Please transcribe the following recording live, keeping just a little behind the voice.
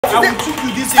I will took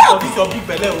you this for this your big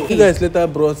belly. You guys later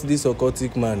brought this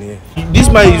occultic man here. This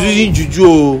man is using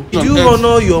juju. Did you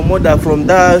honor your mother from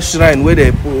that shrine where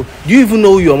they put? Do you even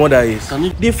know who your mother is?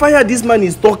 The fire this man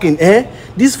is talking,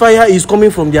 this fire is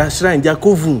coming from their shrine, their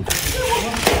coven.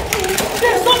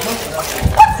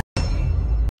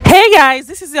 Hey guys,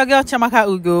 this is your girl Chamaka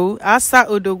Ugo, Asa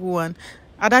Odoguan.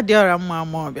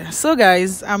 So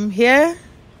guys, I'm here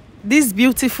this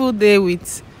beautiful day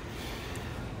with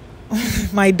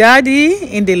my daddy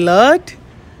in the Lord,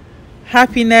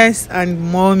 Happiness, and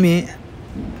mommy.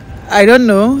 I don't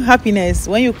know, Happiness,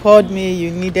 when you called me,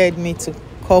 you needed me to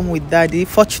come with daddy.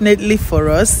 Fortunately for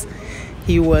us,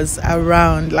 he was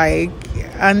around.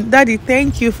 And daddy,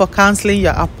 thank you for canceling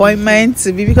your appointment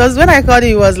to be, because when I called him,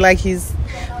 he was like he's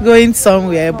going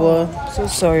somewhere, but so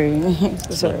sorry.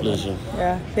 Sorry. Pleasure.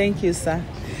 Yeah, thank you, sir.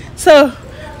 So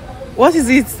what is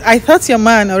it? I thought your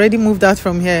man already moved out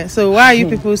from here. So why are you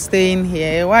people staying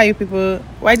here? Why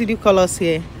did you call us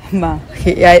here? Ma,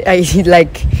 I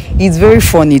like, it's very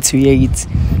funny to hear it.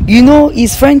 You know,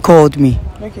 his friend called me.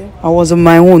 Okay. I was on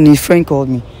my own. His friend called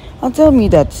me and told me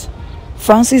that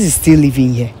Francis is still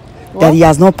living here. What? That he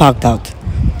has not packed out.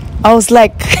 I was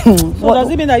like, so does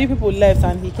it mean that you people left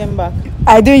and he came back?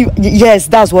 Yes,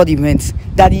 that's what he meant.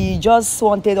 That he just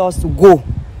wanted us to go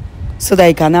so that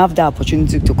he can have the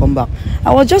opportunity to come back.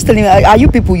 I was just telling him, are you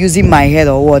people using my head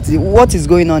or what? What is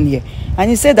going on here? And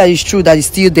he said that it's true, that he's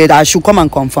still there, that I should come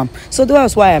and confirm. So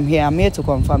that's why I'm here. I'm here to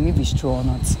confirm if it's true or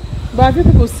not. But have you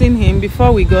people seen him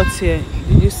before we got here?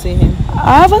 Did you see him?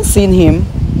 I haven't seen him.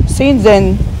 Since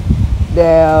then,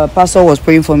 the pastor was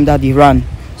praying for him that he ran.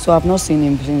 So I've not seen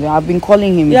him since then. I've been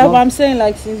calling him. Yeah, but I'm saying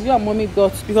since you and mommy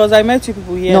got, because I met you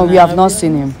people here. No, we have not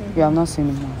seen him. We have not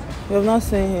seen him. You have not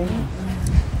seen him?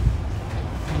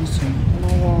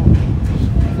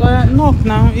 No. Knock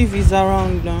now if he's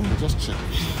around now. Just check.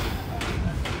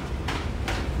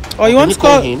 Or you want to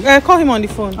call him? Call him on the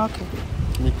phone. Okay.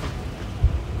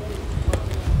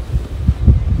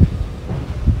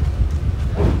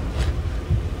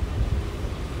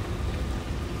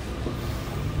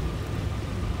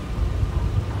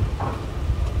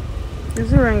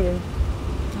 Is it ringing?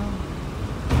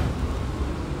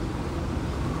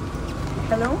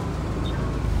 Hello?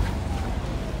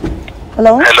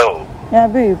 Hello? Hello. Yeah,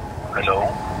 babe. Hello.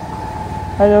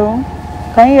 Hello?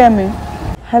 Can you hear me?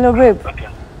 Hello, babe. Okay.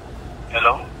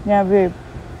 Hello. Yeah, babe.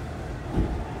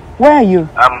 Where are you?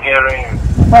 I'm hearing you.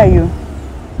 Where are you?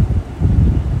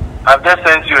 I've just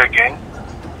sent you again.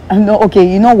 No, okay.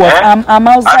 You know what? I'm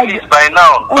outside. At least by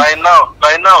now.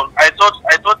 I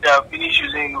thought they have finished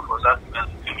using you for something.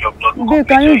 Your blood. Babe,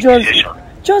 can you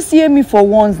just hear me for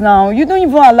once now? You don't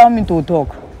even allow me to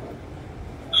talk.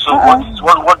 So what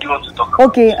do you want to talk about?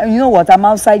 Okay, you know what? I'm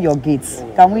outside your gates.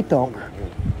 Can we talk?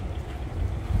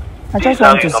 I just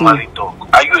want to see you. Talk.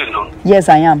 Are you alone? Yes,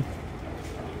 I am.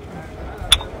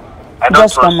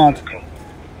 Just come out. Again.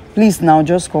 Please now,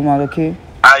 just come out, okay?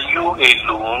 Are you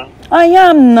alone? I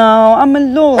am now. I'm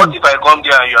alone. What if I come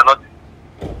there and you are not?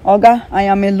 Oga, I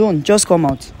am alone. Just come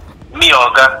out. Me,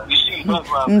 Oga. You see,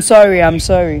 I'm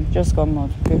sorry. Just come out,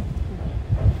 okay?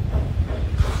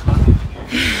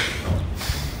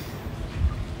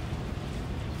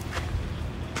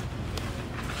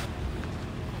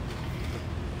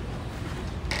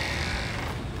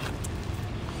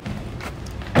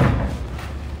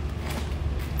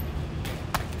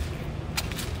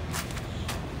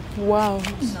 Wow.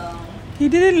 No. He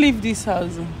didn't leave this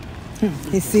house.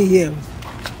 He's still here.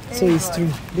 So it's true.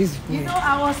 You know,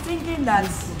 I was thinking that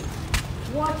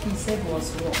what he said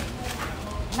was wrong.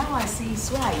 Now I see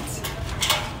it's right.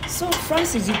 So,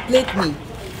 Francis, you played me.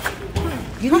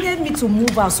 You needed me to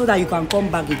move out so that you can come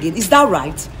back again. Is that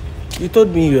right? You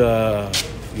told me you are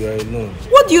alone.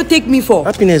 What do you take me for?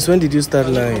 Happiness, when did you start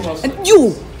lying?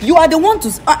 You are the one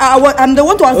to. I'm the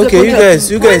one to ask the question.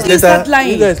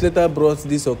 Okay, you guys later brought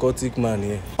this occultic man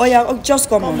here. Oh yeah, just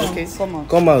come out. Okay, come out.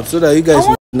 Come out so that you guys. I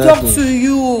want to talk to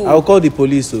you. I'll call the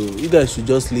police. So you guys should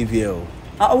just leave here.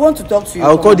 I want to talk to you.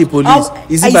 I'll call the police.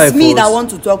 Is it by force? It's me that want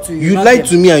to talk to you. You lied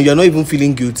to me and you are not even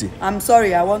feeling guilty. I'm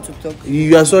sorry. I want to talk to you.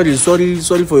 You are sorry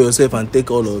for yourself and take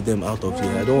all of them out of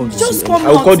here. I don't want to just see. Come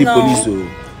I'll out call the now. police. So.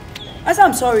 I said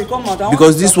I'm sorry. Come out.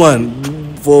 Because this one,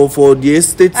 for the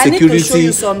estate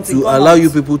security to allow you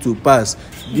people to pass,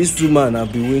 these two men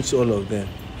have bewitched all of them.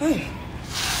 Hey.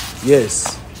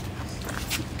 Yes.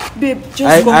 Babe,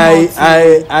 just come out.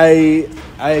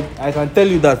 I can tell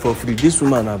you that for free. This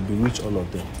woman have bewitched all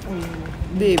of them.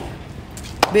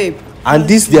 Babe. And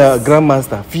this their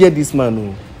grandmaster. Fear this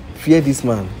man. Fear this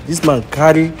man. This man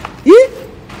carry.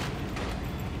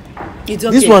 It's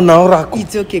okay. This one now oracle.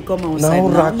 It's okay. Come outside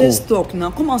now. Let's talk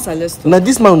now. Come outside. Let's talk. Now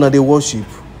this man una dey worship.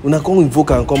 Una come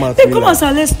invoke and come out. Hey, come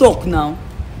outside. Let's talk now.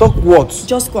 Talk what?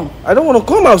 Just come. I don't want to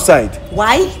come outside.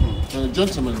 Why?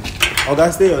 Gentlemen.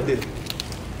 Okay, stay your day.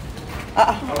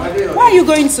 Where are you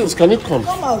going to? Can you come?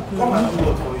 Come out now.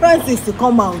 Francis, to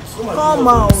come out. Come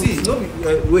out. See,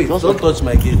 wait, don't touch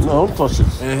my gate. No, don't touch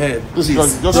it.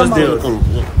 Please, Just stay.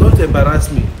 Don't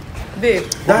embarrass me. Babe.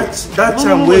 That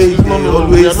charm where you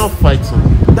always. We are not fighting.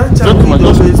 That charm where you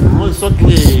always. No, it's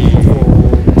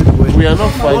okay. We are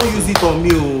not fighting. Don't use it on me,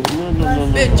 oh.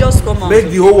 No. Babe, just come out. Make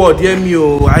the whole world hear me,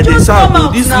 oh. I dey shout,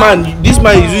 oh. This man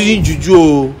is using juju,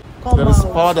 oh. There is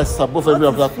power that's above every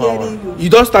of that power. You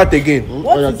don't start again.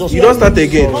 You don't start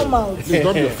again. Come out. Please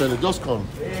don't be offended. Just come.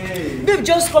 Babe,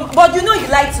 just come. But you know you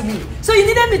lied to me. So you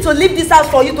needed me to leave this house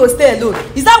for you to stay alone.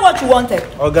 Is that what you wanted?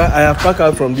 Oga, I have packed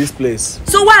out from this place.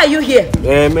 So why are you here?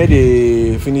 May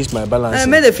they finish my balance.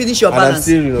 May they finish your balance.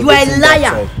 You are a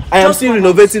liar. I am still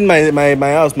renovating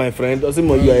my house, my friend.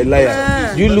 Osimo, you are a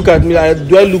liar. You look at me.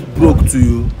 Do I look broke to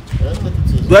you?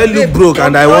 Do I look broke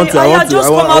and I want to need to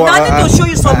show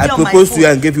you something I proposed to you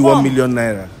and gave you 1 million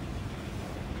naira.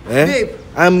 Babe.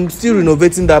 I'm still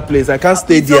renovating that place. I can't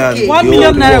stay there. Okay. 1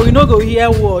 million naira, we no go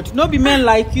hear word. No be men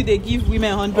like you, they give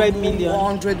women 100 million.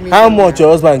 100 million. How much your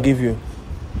husband give you?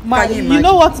 You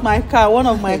know what's my car? One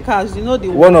of my cars. You know the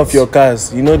one of your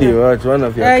cars. You know the what? One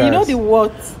of your cars. You know the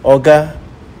what? Oga,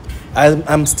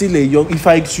 I'm still a young. If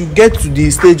I should get to the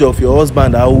stage of your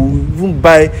husband, I will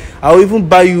even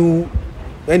buy you.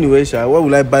 Anyway, Sha, what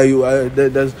will I buy you?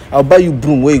 I'll buy you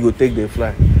broom where you go take the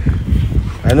fly.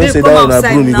 I know say that on a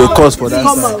broom you go cost for that.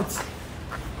 Come out.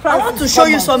 I want to show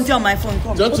you something on my phone.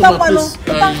 Come. Gentlemen, please,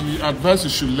 I advise you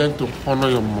should learn to honor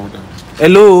your mother.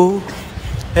 Hello.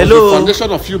 The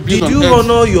foundation of you being Did you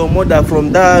honor your mother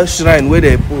from that shrine where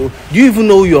they put? Do you even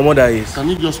know who your mother is? Can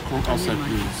you just come outside,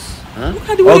 please? Look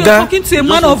at the way you're talking to a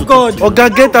man of God. Oga,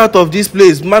 get out of this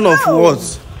place. Man of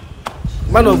what?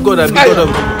 Man of God and God of.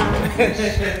 Babe.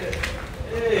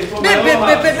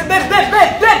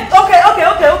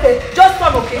 Okay. Just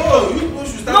come, okay? No, you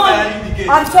should start firing the gate.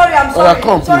 I'm sorry.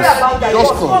 Come, sorry please. about that.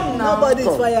 Just come. Nobody's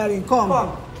firing. Come.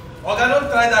 Oga, don't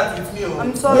try that with me.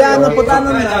 I'm sorry. Yeah, no, Don't but try I'm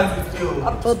that not. with me.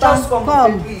 Just come,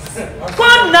 please.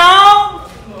 Come now.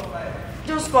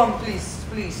 Just come,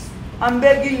 please. I'm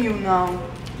begging you now.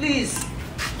 Please.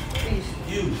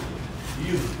 You.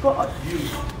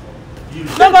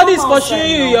 Nobody's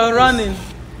pursuing you. You're running.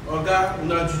 Oga,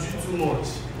 una juju too much.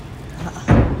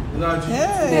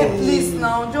 Babe, please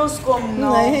now, just come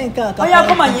now. Hey, Oh yeah,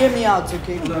 come and hear me out,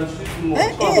 okay? Una juju too much.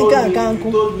 Eh,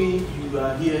 You told me you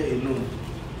are here alone.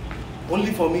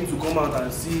 Only for me to come out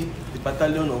and see the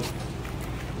battalion of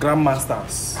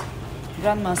grandmasters.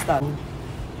 Grandmaster.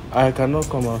 I cannot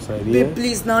come outside. Babe,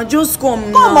 please now, just come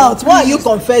now. Come out. Why are you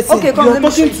confessing? Okay, come. You're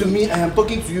talking to me, I am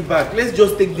talking to you back. Let's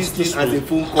just take this thing as a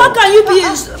phone call. How can you be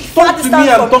Talk to me,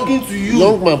 I'm talking to you.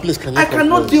 Young man, please, can you I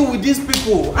cannot deal with these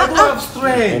people. I don't have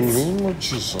strength. In the name of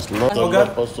Jesus, Lord,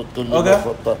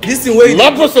 Oga, this thing where you in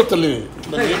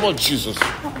the name of Jesus.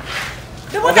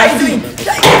 What are you doing?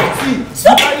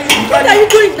 Stop! What are you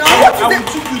doing now? What I is will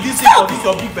choke you this thing for this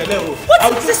your big belly.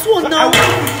 What is this one now?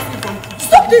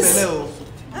 Stop this!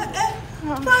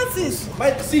 Francis.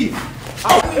 See, I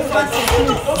will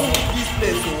this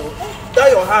place. Tie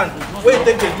your hand. Wait,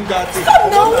 take the do that thing. Stop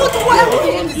now! What are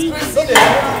you doing?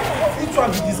 Which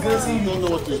one be disgracing you? You don't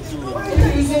know what to do. Why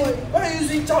are you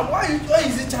using charm? Why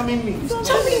is it charming me?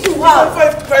 Charming you how?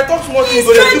 If I talk small things,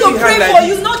 He's trying to pray for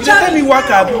you, not you tell me charming. what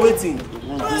I'll be waiting.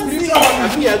 Spiritual one,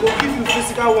 I go give you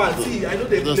physical one. See, I know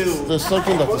they play. There's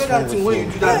something that is Forget wrong that thing with when you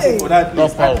you. do that thing for that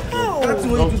place. Not powerful. That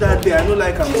thing when you do that day, I don't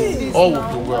like it. All will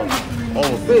be well. All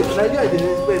will be Babe, like that, I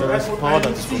didn't There is expect. power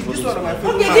that is See, this controlling one of my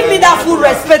favorite. Okay, give me that full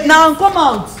respect now. Come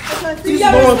out. You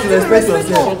don't want to respect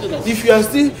yourself.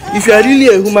 If you are really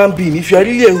a human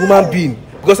being,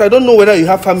 because I don't know whether you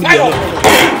have family or not.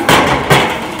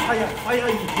 Fire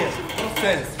you here.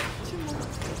 Nonsense.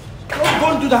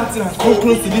 Don't do that thing and come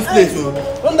close to this place.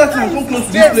 Don't do that thing and come close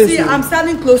to this place. See, I'm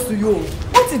standing close to you.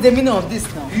 What is the meaning of this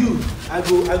now? I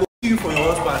go kill you for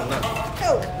your husband now.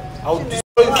 I will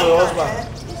destroy you for your husband.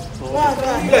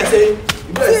 You guys say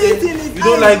you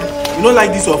don't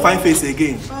like this your fine face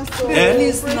again.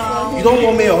 Please now. You don't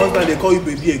want me your husband they call you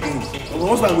baby again. Your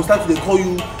husband will start to call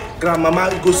you grandmama.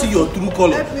 You go see your true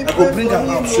color. I go bring her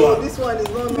out sure. This one is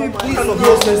not normal. What kind of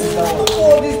nonsense is that?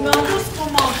 This now, just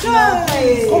come out now.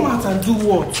 Come out and do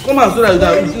what? Come out so that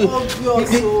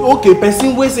okay,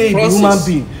 person wey say you be human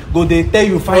being go dey tell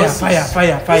you fire. It's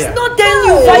not telling you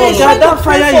you. Fire is trying to That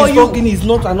pray fire for is you. talking is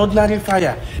not an ordinary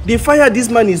fire. The fire this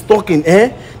man is talking,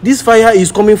 this fire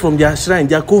is coming from their shrine,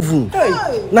 their coven.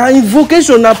 Now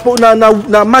invocation, na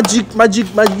magic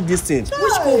this thing.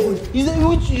 Which coven? He's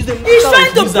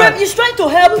trying to pray. He's trying to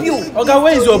help you. Okay,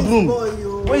 where is your broom?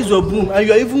 Where is your broom? And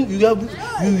you are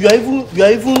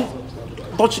even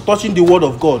touching the word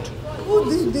of God. Who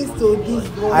did this to this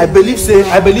boy? I believe say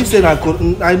I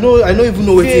don't even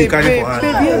know what you carry for hand.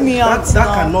 Babe, hear me out That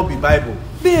now. cannot be Bible.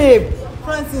 Babe,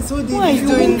 Francis, who did why are you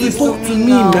this? doing You this spoke to me,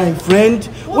 now? my friend.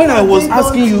 When I was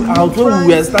asking you out when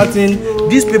we were starting,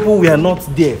 these people were not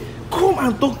there. Come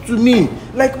and talk to me.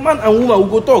 Like man and woman, we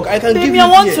go talk. I can Baby, give you I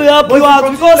want here. to help but you if out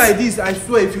continue because- like this, I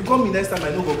swear, if you come in next time, I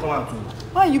no go come out too.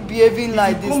 Why are you behaving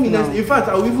like this Come in now? next, in fact,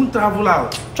 I will even travel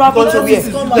out. Travel Because to all where? this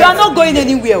is- You are not going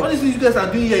anywhere. All these things you guys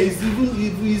are doing here is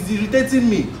irritating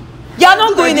me. You are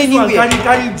not going Like this one, anywhere.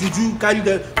 Carry juju, carry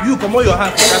the. You come on your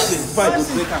hand from that place. Before I go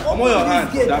break am. Come on your hand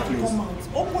from that place.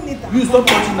 Open it. You stop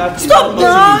touching that. Stop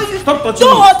now. Stop touching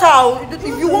Don't me. hurt her.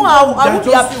 If you want, I They are won't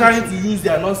be just happy. trying to use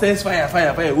their nonsense fire.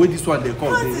 Where this one they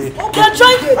call. They are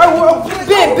trying. I will-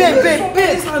 Babe.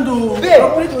 This hand, oh.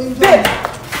 Babe.